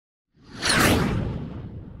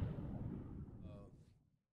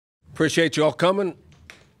Appreciate you all coming.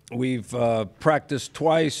 We've practiced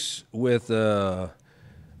twice with a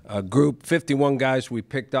group, 51 guys we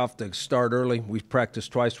picked off to start early. We've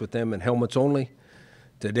practiced twice with them in helmets only.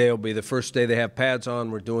 Today will be the first day they have pads on.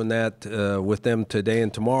 We're doing that with them today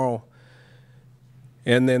and tomorrow.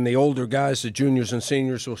 And then the older guys, the juniors and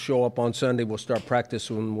seniors, will show up on Sunday. We'll start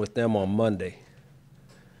practicing with them on Monday.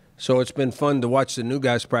 So it's been fun to watch the new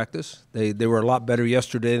guys practice. They were a lot better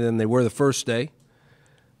yesterday than they were the first day.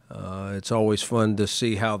 It's always fun to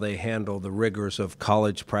see how they handle the rigors of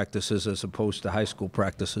college practices as opposed to high school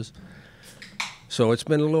practices. So it's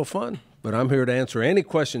been a little fun, but I'm here to answer any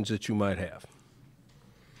questions that you might have.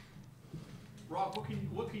 Rob,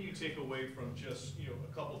 what can you take away from just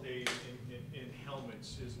a couple days in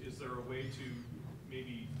helmets? Is there a way to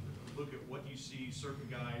maybe look at what you see certain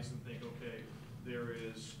guys and think, okay, there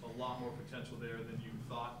is a lot more potential there than you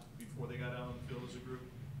thought before they got out on the field as a group?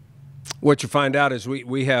 What you find out is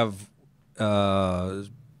we have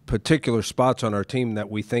particular spots on our team that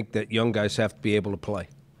we think that young guys have to be able to play.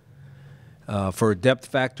 For a depth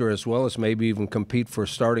factor as well as maybe even compete for a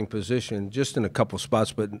starting position, just in a couple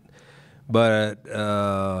spots. But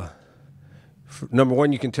number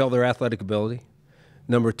one, you can tell their athletic ability.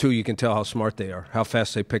 Number two, you can tell how smart they are, how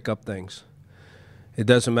fast they pick up things. It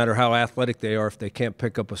doesn't matter how athletic they are. If they can't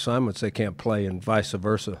pick up assignments, they can't play, and vice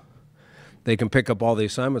versa. They can pick up all the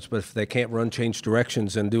assignments, but if they can't run, change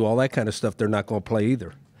directions, and do all that kind of stuff, they're not going to play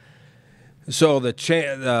either. So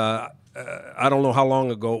I don't know how long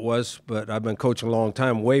ago it was, but I've been coaching a long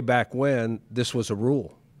time. Way back when, this was a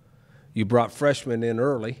rule. You brought freshmen in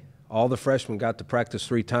early. All the freshmen got to practice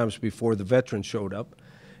 3 times before the veterans showed up,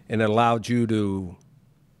 and it allowed you to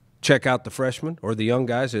check out the freshmen or the young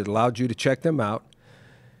guys. It allowed you to check them out,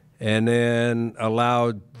 and then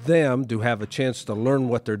allowed them to have a chance to learn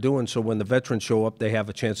what they're doing, so when the veterans show up, they have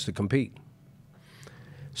a chance to compete.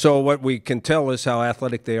 So what we can tell is how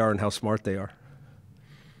athletic they are and how smart they are,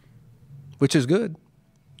 which is good.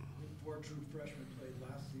 4 true freshmen played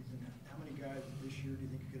last season. How many guys this year do you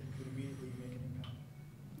think could immediately make an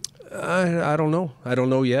impact? I don't know. I don't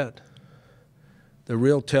know yet. The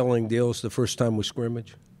real telling deal is the first time we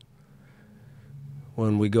scrimmage.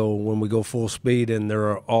 When we go full speed and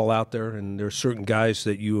they're all out there, and there's certain guys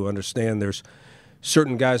that you understand. There's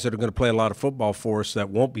certain guys that are going to play a lot of football for us that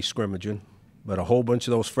won't be scrimmaging, but a whole bunch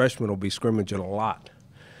of those freshmen will be scrimmaging a lot.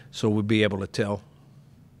 So we'll be able to tell.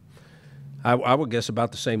 I would guess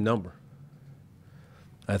about the same number.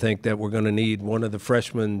 I think that we're going to need one of the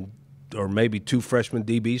freshmen or maybe 2 freshman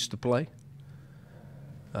DBs to play.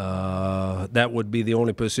 That would be the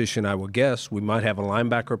only position I would guess. We might have a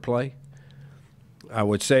linebacker play. I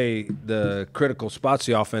would say the critical spot's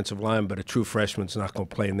the offensive line, but a true freshman's not going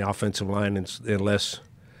to play in the offensive line unless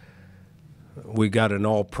we got an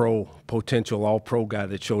all-pro, potential all-pro guy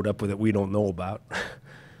that showed up with it we don't know about.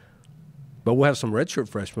 But we'll have some redshirt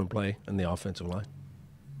freshmen play in the offensive line.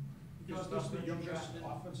 Is this the youngest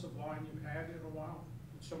offensive line you've had in a while?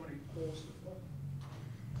 With so many holes to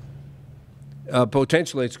fill?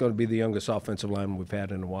 Potentially, it's going to be the youngest offensive line we've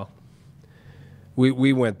had in a while.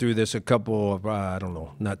 We went through this a couple of, I don't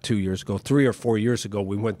know, not 2 years ago, 3 or 4 years ago,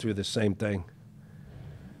 we went through the same thing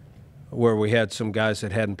where we had some guys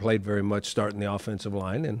that hadn't played very much starting the offensive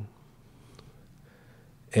line,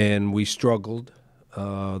 and we struggled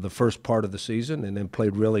the first part of the season and then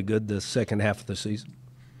played really good the second half of the season.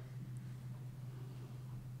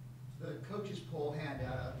 The coaches poll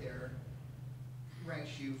handout out there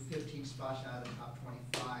ranks you 15 spots out of the top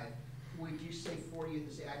 25. Would you say 40th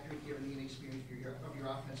is accurate given the inexperience of your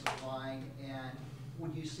offensive line? And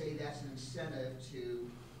would you say that's an incentive to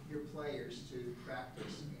your players to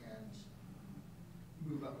practice and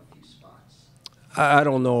move up a few spots? I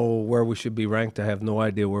don't know where we should be ranked. I have no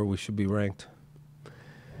idea where we should be ranked.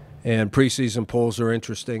 And preseason polls are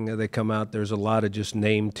interesting. They come out. There's a lot of just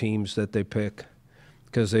named teams that they pick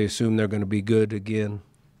because they assume they're going to be good again.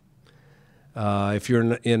 If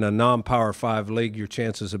you're in a non-Power 5 league, your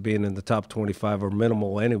chances of being in the top 25 are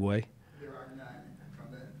minimal anyway. There are none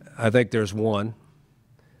from the... I think there's one.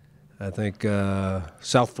 I think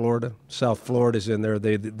South Florida's in there.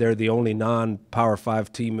 They're the only non-Power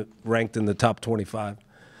 5 team ranked in the top 25,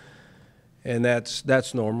 and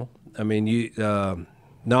that's normal. I mean,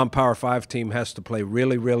 non-Power 5 team has to play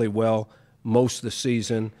really, really well most of the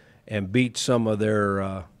season and beat some of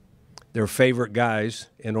their favorite guys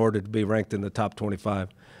in order to be ranked in the top 25.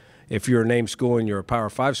 If you're a named school and you're a Power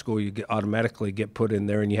 5 school, you automatically get put in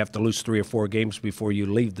there, and you have to lose 3 or 4 games before you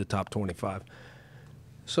leave the top 25.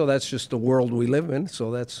 So that's just the world we live in.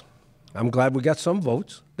 So I'm glad we got some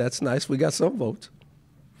votes. That's nice. We got some votes.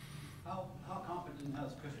 How confident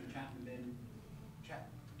has Christian Chapman been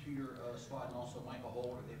to your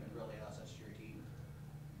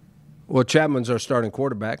Well, Chapman's our starting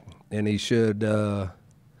quarterback, and he should we're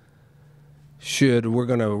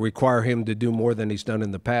going to require him to do more than he's done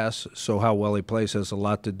in the past. So how well he plays has a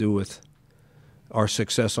lot to do with our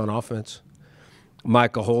success on offense.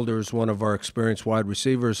 Micah Holder is one of our experienced wide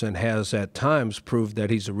receivers and has at times proved that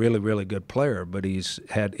he's a really, really good player, but he's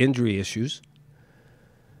had injury issues.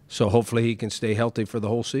 So hopefully he can stay healthy for the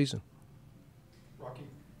whole season. Rocky,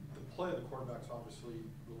 the play of the quarterback's obviously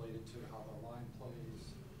related to how the line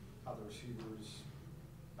plays, how the receivers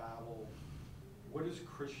battle. What does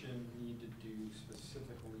Christian need to do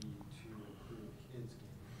specifically to improve his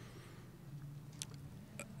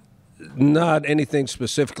game? Not anything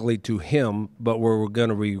specifically to him, but we're going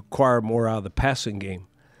to require more out of the passing game,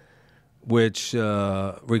 which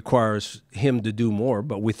requires him to do more,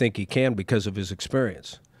 but we think he can because of his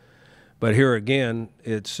experience. But here again,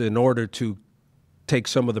 it's in order to take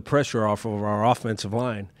some of the pressure off of our offensive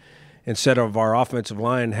line. Instead of our offensive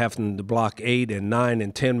line having to block 8 and 9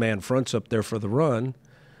 and 10-man fronts up there for the run,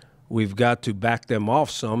 we've got to back them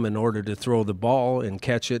off some in order to throw the ball and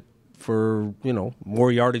catch it for,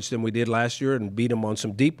 more yardage than we did last year and beat them on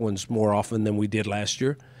some deep ones more often than we did last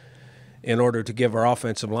year in order to give our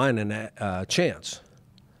offensive line a chance.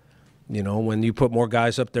 When you put more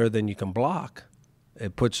guys up there than you can block,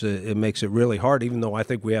 it makes it really hard. Even though I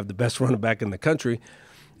think we have the best running back in the country,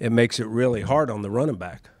 it makes it really hard on the running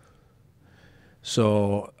back.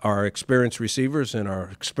 So our experienced receivers and our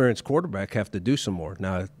experienced quarterback have to do some more.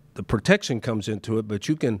 Now, the protection comes into it, but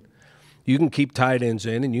you can keep tight ends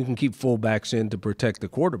in and you can keep fullbacks in to protect the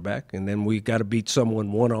quarterback, and then we got to beat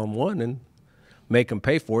someone one-on-one and make them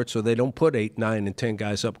pay for it so they don't put 8, 9, and 10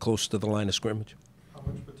 guys up close to the line of scrimmage. How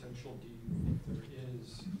much potential do you think there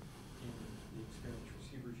is in the experienced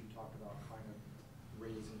receivers you talked about kind of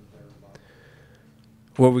raising their level?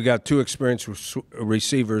 Well, we got 2 experienced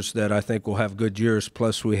receivers that I think will have good years,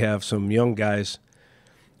 plus we have some young guys.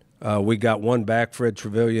 We got one back, Fred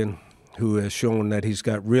Trevelyan, who has shown that he's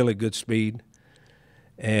got really good speed.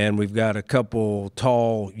 And we've got a couple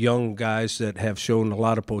tall, young guys that have shown a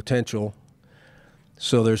lot of potential.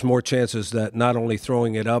 So there's more chances that not only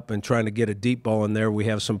throwing it up and trying to get a deep ball in there, we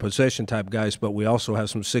have some possession-type guys, but we also have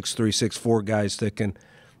some 6'3", 6'4" guys that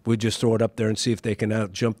we just throw it up there and see if they can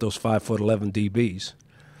out-jump those 5'11" DBs.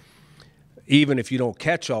 Even if you don't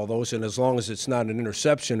catch all those, and as long as it's not an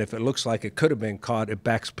interception, if it looks like it could have been caught, it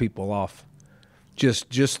backs people off.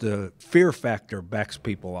 Just the fear factor backs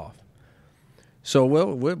people off. So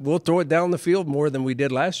we'll throw it down the field more than we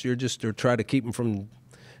did last year just to try to keep them from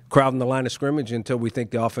crowding the line of scrimmage until we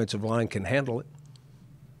think the offensive line can handle it.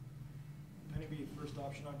 Penny be first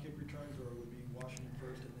option on kick returns, or would be Washington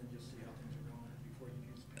first and then just see how things are going before you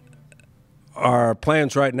use Penny? Our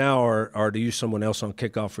plans right now are to use someone else on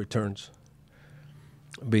kickoff returns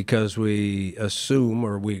because we assume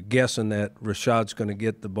or we're guessing that Rashad's going to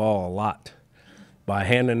get the ball a lot by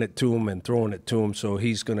handing it to him and throwing it to him, so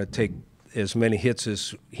he's going to take as many hits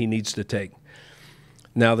as he needs to take.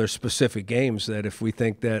 Now, there's specific games that if we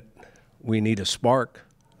think that we need a spark,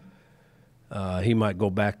 he might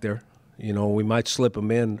go back there. We might slip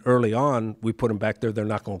him in early on. We put him back there. They're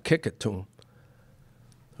not going to kick it to him.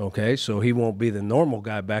 Okay, so he won't be the normal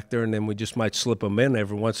guy back there, and then we just might slip him in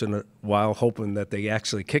every once in a while hoping that they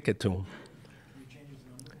actually kick it to him.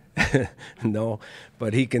 No,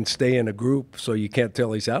 but he can stay in a group so you can't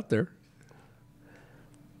tell he's out there.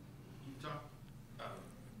 You talked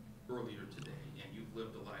earlier today, and you've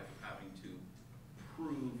lived a life of having to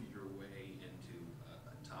prove your way into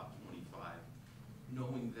a top 25.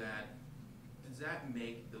 Knowing that, does that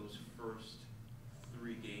make those first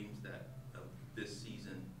 3 games of this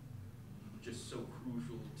season just so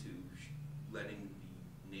crucial to letting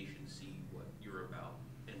the nation see what you're about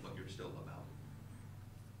and what you're still about?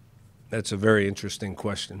 That's a very interesting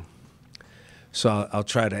question. So I'll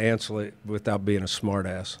try to answer it without being a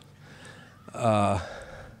smartass.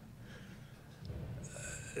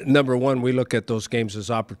 Number one, we look at those games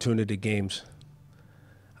as opportunity games.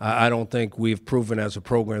 I don't think we've proven as a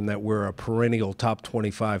program that we're a perennial top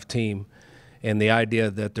 25 team, and the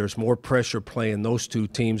idea that there's more pressure playing those 2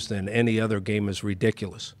 teams than any other game is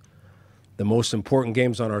ridiculous. The most important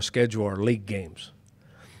games on our schedule are league games.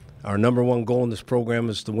 Our number 1 goal in this program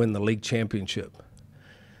is to win the league championship.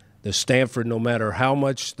 The Stanford, no matter how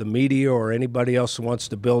much the media or anybody else wants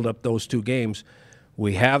to build up those 2 games,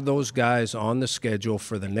 we have those guys on the schedule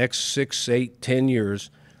for the next 6, 8, 10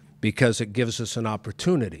 years because it gives us an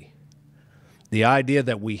opportunity. The idea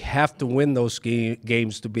that we have to win those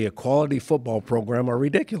games to be a quality football program are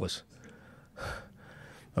ridiculous.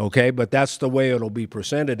 Okay, but that's the way it'll be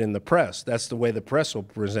presented in the press. That's the way the press will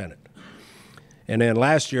present it. And then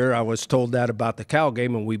last year I was told that about the Cal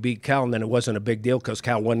game, and we beat Cal, and then it wasn't a big deal because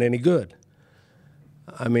Cal wasn't any good.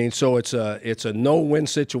 I mean, so it's a no-win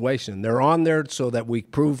situation. They're on there so that we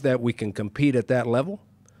prove that we can compete at that level.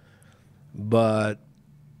 But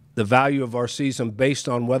the value of our season based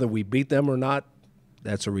on whether we beat them or not,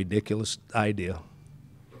 that's a ridiculous idea.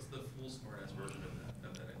 What's the full smart-ass version of that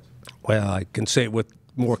answer? Well, I can say it with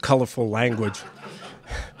more colorful language,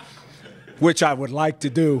 which I would like to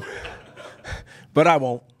do, but I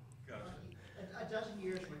won't. A dozen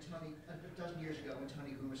years ago, when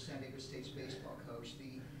Tony Gwynn was San Diego State's baseball coach,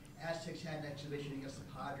 the Aztecs had an exhibition against the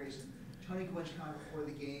Padres, and Tony Gwynn's comment before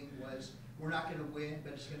the game was, "We're not going to win,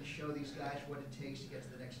 but it's going to show these guys what it takes to get to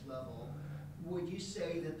the next level." Would you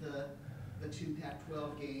say that the two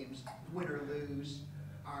Pac-12 games, win or lose,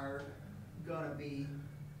 are going to be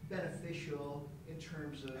beneficial in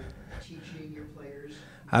terms of teaching your players?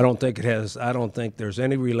 I don't think there's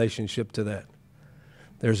any relationship to that.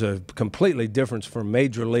 There's a completely difference from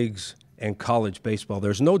major leagues and college baseball.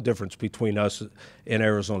 There's no difference between us and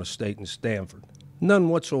Arizona State and Stanford. None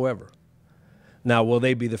whatsoever. Now, will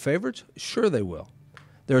they be the favorites? Sure they will.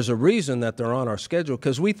 There's a reason that they're on our schedule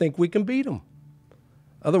because we think we can beat them.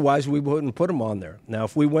 Otherwise, we wouldn't put them on there. Now,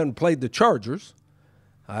 if we went and played the Chargers,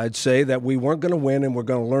 I'd say that we weren't going to win and we're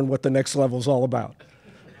going to learn what the next level's all about.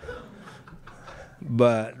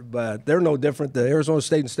 But they're no different. The Arizona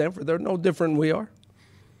State and Stanford, they're no different than we are.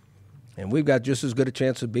 And we've got just as good a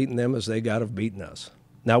chance of beating them as they got of beating us.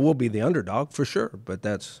 Now, we'll be the underdog for sure, but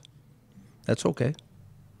that's okay.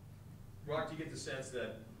 Rock, do you get the sense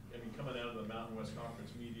that, I mean, coming out of the Mountain West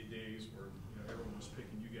Conference media days where, everyone was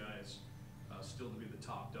picking you guys still to be the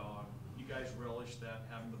top dog, you guys relish that,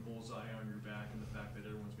 having the bullseye on your back and the fact that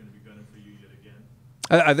everyone's going to be gunning for you yet again?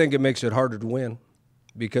 I think it makes it harder to win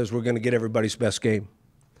because we're going to get everybody's best game.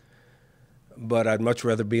 But I'd much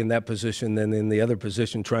rather be in that position than in the other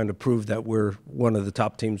position trying to prove that we're one of the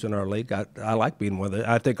top teams in our league. I like being one of it.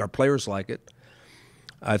 I think our players like it.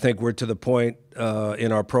 I think we're to the point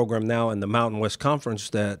in our program now in the Mountain West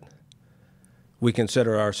Conference that we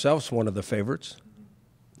consider ourselves one of the favorites,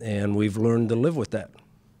 and we've learned to live with that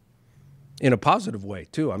in a positive way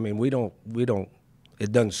too. I mean, we don't.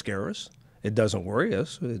 It doesn't scare us. It doesn't worry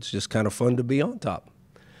us. It's just kind of fun to be on top.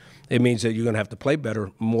 It means that you're going to have to play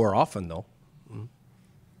better more often, though.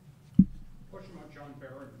 Question about John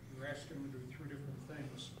Barron. You're asking him to do three different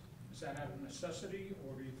things. Is that out of necessity,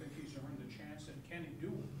 or do you think he's earned the chance? And can he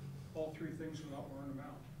do all three things without wearing them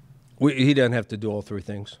out? He doesn't have to do all three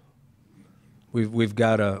things. We've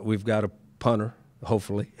got a punter,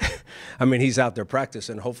 hopefully. I mean, he's out there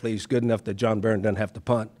practicing. Hopefully, he's good enough that John Barron doesn't have to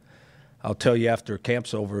punt. I'll tell you after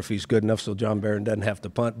camp's over if he's good enough so John Barron doesn't have to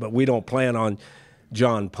punt. But we don't plan on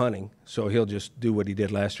John punting, so he'll just do what he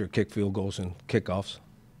did last year, kick field goals and kickoffs.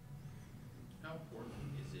 How important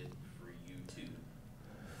is it for you to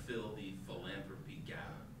fill the philanthropy gap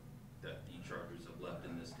that the Chargers have left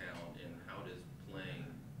in this town, and how does playing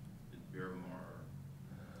with Miramar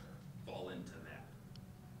fall into that?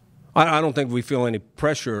 I don't think we feel any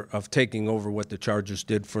pressure of taking over what the Chargers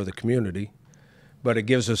did for the community, but it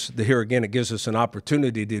gives us, here again, it gives us an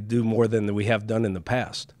opportunity to do more than we have done in the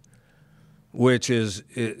past, which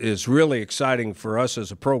is really exciting for us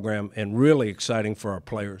as a program and really exciting for our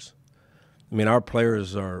players. I mean, our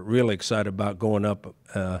players are really excited about going up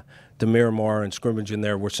to Miramar and scrimmaging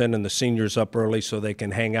there. We're sending the seniors up early so they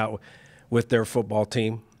can hang out with their football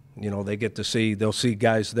team. They get to see, they'll see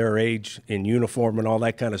guys their age in uniform and all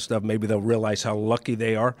that kind of stuff. Maybe they'll realize how lucky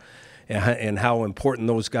they are and how important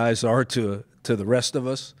those guys are to the rest of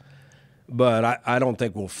us. But I don't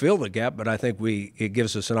think we'll fill the gap, but I think it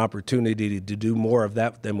gives us an opportunity to do more of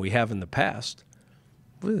that than we have in the past.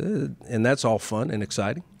 And that's all fun and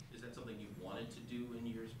exciting. Is that something you wanted to do in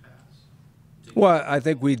years past? Well, I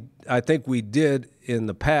think we did in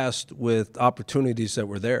the past with opportunities that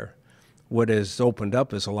were there. What has opened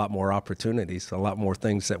up is a lot more opportunities, a lot more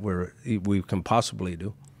things that we can possibly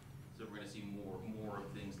do. So we're going to see more of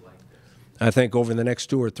things like this? I think over the next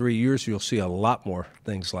 2 or 3 years, you'll see a lot more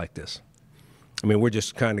things like this. I mean, we're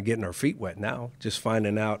just kind of getting our feet wet now, just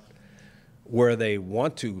finding out where they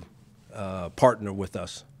want to partner with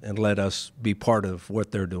us and let us be part of what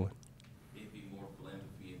they're doing. Maybe more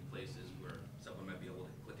philanthropy in places where someone might be able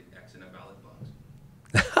to click an X in a ballot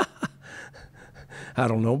box. I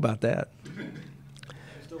don't know about that. There's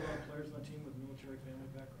still a lot of players on the team with military family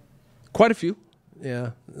background. Quite a few,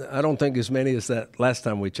 yeah. I don't think as many as that last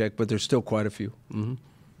time we checked, but there's still quite a few. Mm-hmm.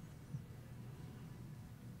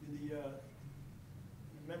 You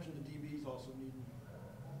mentioned the DBs also needing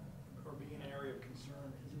or being an area of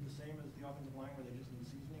concern. Is it the same as the offensive line where they just need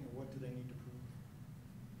seasoning, or what do they need to prove?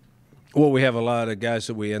 Well, we have a lot of guys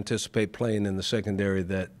that we anticipate playing in the secondary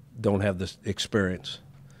that don't have this experience.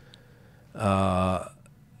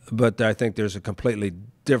 But I think there's a completely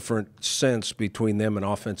different sense between them and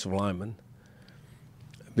offensive linemen,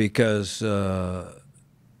 because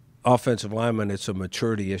offensive linemen, it's a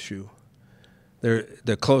maturity issue.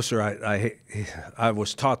 The closer I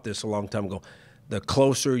was taught this a long time ago, the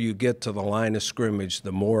closer you get to the line of scrimmage,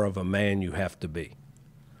 the more of a man you have to be.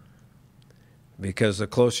 Because the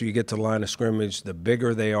closer you get to the line of scrimmage, the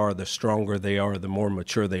bigger they are, the stronger they are, the more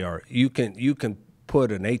mature they are. You can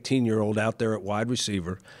put an 18-year-old out there at wide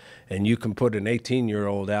receiver, and you can put an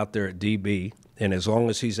 18-year-old out there at DB, and as long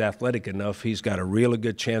as he's athletic enough, he's got a really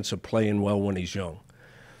good chance of playing well when he's young.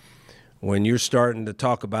 When you're starting to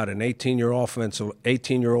talk about an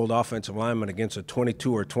 18-year-old offensive lineman against a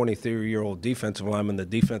 22 or 23-year-old defensive lineman, the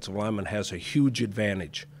defensive lineman has a huge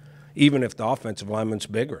advantage, even if the offensive lineman's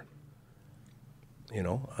bigger. You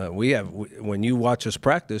know, when you watch us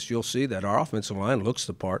practice, you'll see that our offensive line looks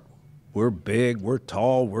the part. We're big, we're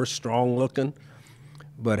tall, we're strong looking,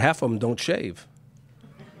 but half of them don't shave.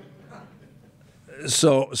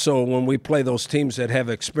 So when we play those teams that have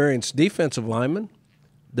experienced defensive linemen,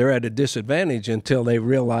 they're at a disadvantage until they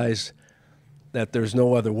realize that there's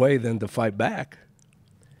no other way than to fight back.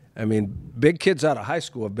 I mean, big kids out of high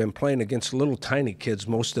school have been playing against little tiny kids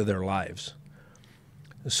most of their lives.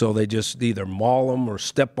 So they just either maul them or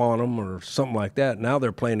step on them or something like that. Now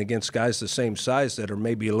they're playing against guys the same size that are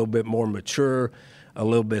maybe a little bit more mature, a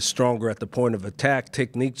little bit stronger at the point of attack.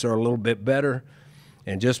 Techniques are a little bit better.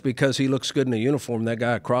 And just because he looks good in a uniform, that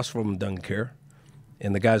guy across from him doesn't care.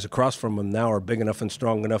 And the guys across from him now are big enough and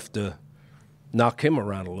strong enough to knock him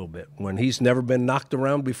around a little bit when he's never been knocked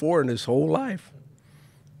around before in his whole life.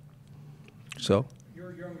 So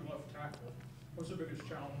You're a young left tackle. What's the biggest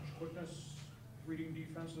challenge? Quickness, reading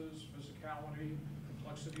defenses, physicality,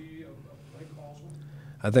 complexity of play calls?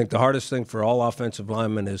 I think the hardest thing for all offensive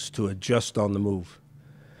linemen is to adjust on the move.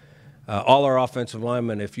 All our offensive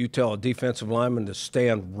linemen, if you tell a defensive lineman to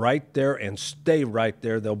stand right there and stay right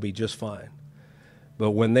there, they'll be just fine.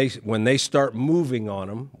 But when they start moving on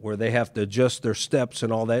them, where they have to adjust their steps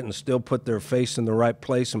and all that and still put their face in the right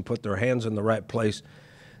place and put their hands in the right place,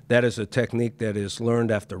 that is a technique that is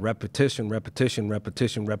learned after repetition, repetition,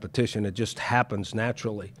 repetition, repetition. It just happens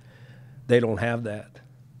naturally. They don't have that.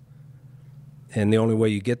 And the only way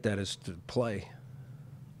you get that is to play.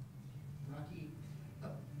 Rocky,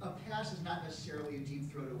 a pass is not necessarily a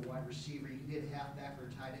deep throw to a wide receiver. You can hit halfback or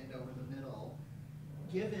tight end over the middle.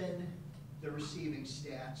 Given the receiving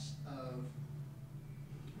stats of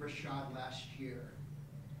Rashad last year,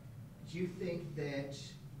 do you think that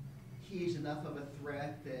he's enough of a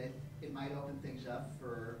threat that it might open things up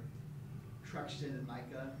for Truxton and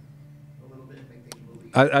Micah a little bit, make things a little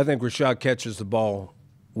easier? I think Rashad catches the ball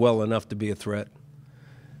well enough to be a threat.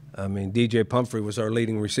 I mean, DJ Pumphrey was our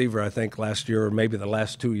leading receiver, I think, last year or maybe the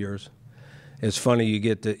last 2 years. It's funny, you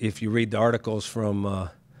get to, if you read the articles from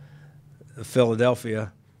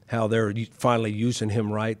Philadelphia, how they're finally using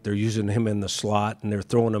him right. They're using him in the slot, and they're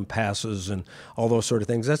throwing him passes and all those sort of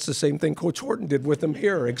things. That's the same thing Coach Horton did with him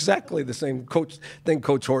here, exactly the same thing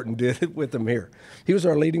Coach Horton did with him here. He was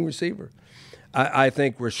our leading receiver. I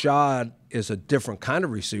think Rashad is a different kind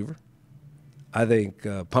of receiver. I think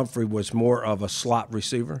Pumphrey was more of a slot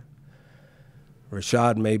receiver.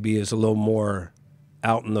 Rashad maybe is a little more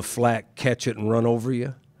out in the flat, catch it and run over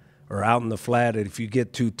you, or out in the flat, and if you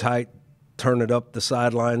get too tight, turn it up the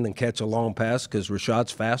sideline and catch a long pass, because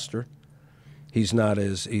Rashad's faster. He's not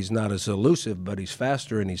as elusive, but he's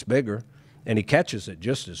faster and he's bigger, and he catches it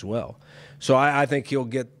just as well. So I think he'll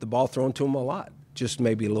get the ball thrown to him a lot, just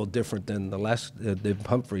maybe a little different than than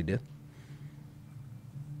Pumphrey did.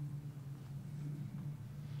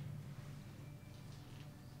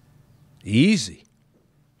 Easy.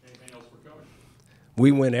 Anything else for Coach?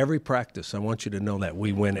 We win every practice. I want you to know that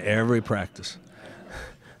we win every practice.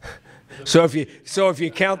 So if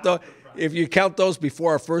you count those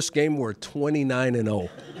before our first game, we're 29-0. Rocky,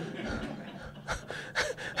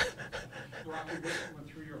 what went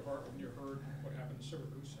through your heart when you heard what happened to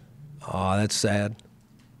Syracuse? Oh, that's sad.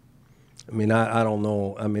 I mean, I don't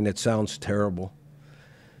know. I mean, it sounds terrible.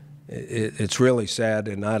 It's really sad,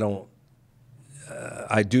 and I don't.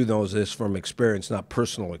 I do know this from experience, not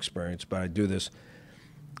personal experience, but I do this.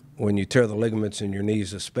 When you tear the ligaments in your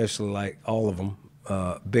knees, especially like all of them,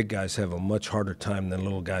 big guys have a much harder time than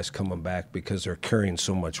little guys coming back because they're carrying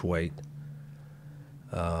so much weight.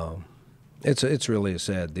 It's really a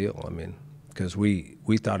sad deal. I mean, because we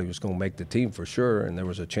thought he was going to make the team for sure, and there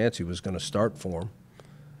was a chance he was going to start for him.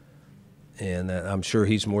 And I'm sure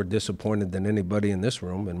he's more disappointed than anybody in this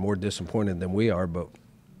room, and more disappointed than we are. But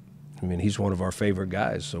I mean, he's one of our favorite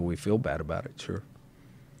guys, so we feel bad about it, sure.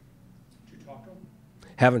 Did you talk to him?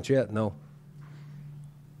 Haven't yet, no.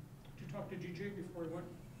 Did you talk to GJ before he went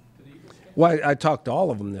to the Eagles game? Well, I talked to all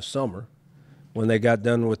of them this summer. When they got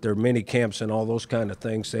done with their mini camps and all those kind of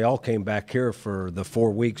things, they all came back here for the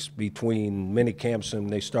 4 weeks between mini camps and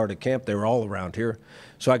they started camp. They were all around here.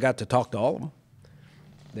 So I got to talk to all of them.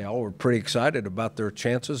 They all were pretty excited about their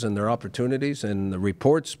chances and their opportunities, and the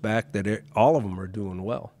reports back that all of them are doing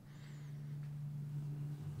well.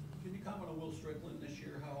 Can you comment on Will Strickland this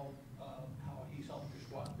year, how he's helped your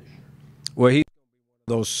squad this year? Well, he's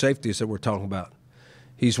one of those safeties that we're talking about.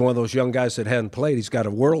 He's one of those young guys that hadn't played. He's got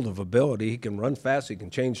a world of ability. He can run fast. He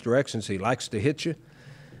can change directions. He likes to hit you.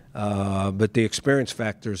 But the experience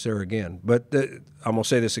factor is there again. But I'm going to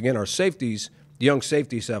say this again. Our safeties, the young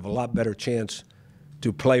safeties, have a lot better chance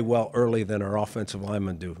to play well early than our offensive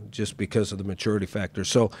linemen do, just because of the maturity factor.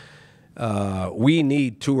 So we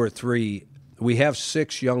need 2 or 3. We have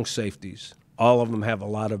 6 young safeties. All of them have a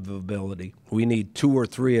lot of ability. We need 2 or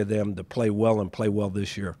 3 of them to play well and play well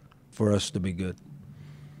this year for us to be good.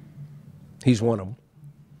 He's one of them.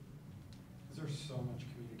 Is there so much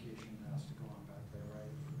communication that has to go on back there, right?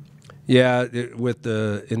 Yeah, with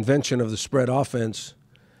the invention of the spread offense,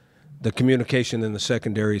 the communication in the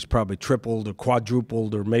secondary is probably tripled or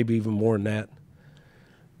quadrupled or maybe even more than that,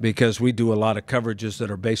 because we do a lot of coverages that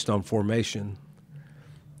are based on formation.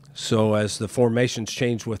 So as the formations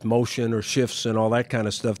change with motion or shifts and all that kind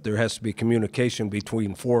of stuff, there has to be communication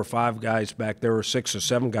between 4 or 5 guys back there, or 6 or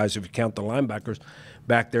 7 guys if you count the linebackers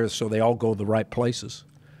back there, so they all go the right places.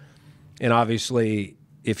 And obviously,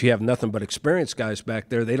 if you have nothing but experienced guys back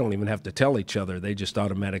there, they don't even have to tell each other. They just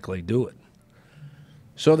automatically do it.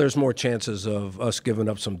 So there's more chances of us giving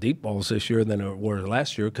up some deep balls this year than there were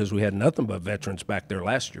last year, because we had nothing but veterans back there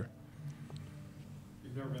last year.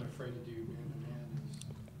 You've never been afraid to do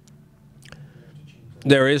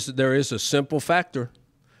man-to-man? There is a simple factor.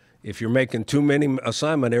 If you're making too many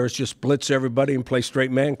assignment errors, just blitz everybody and play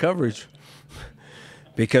straight man coverage.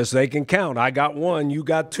 Because they can count. I got 1, you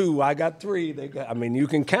got 2, I got 3. I mean, you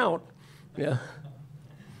can count. Yeah.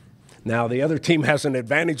 Now, the other team has an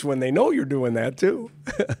advantage when they know you're doing that, too.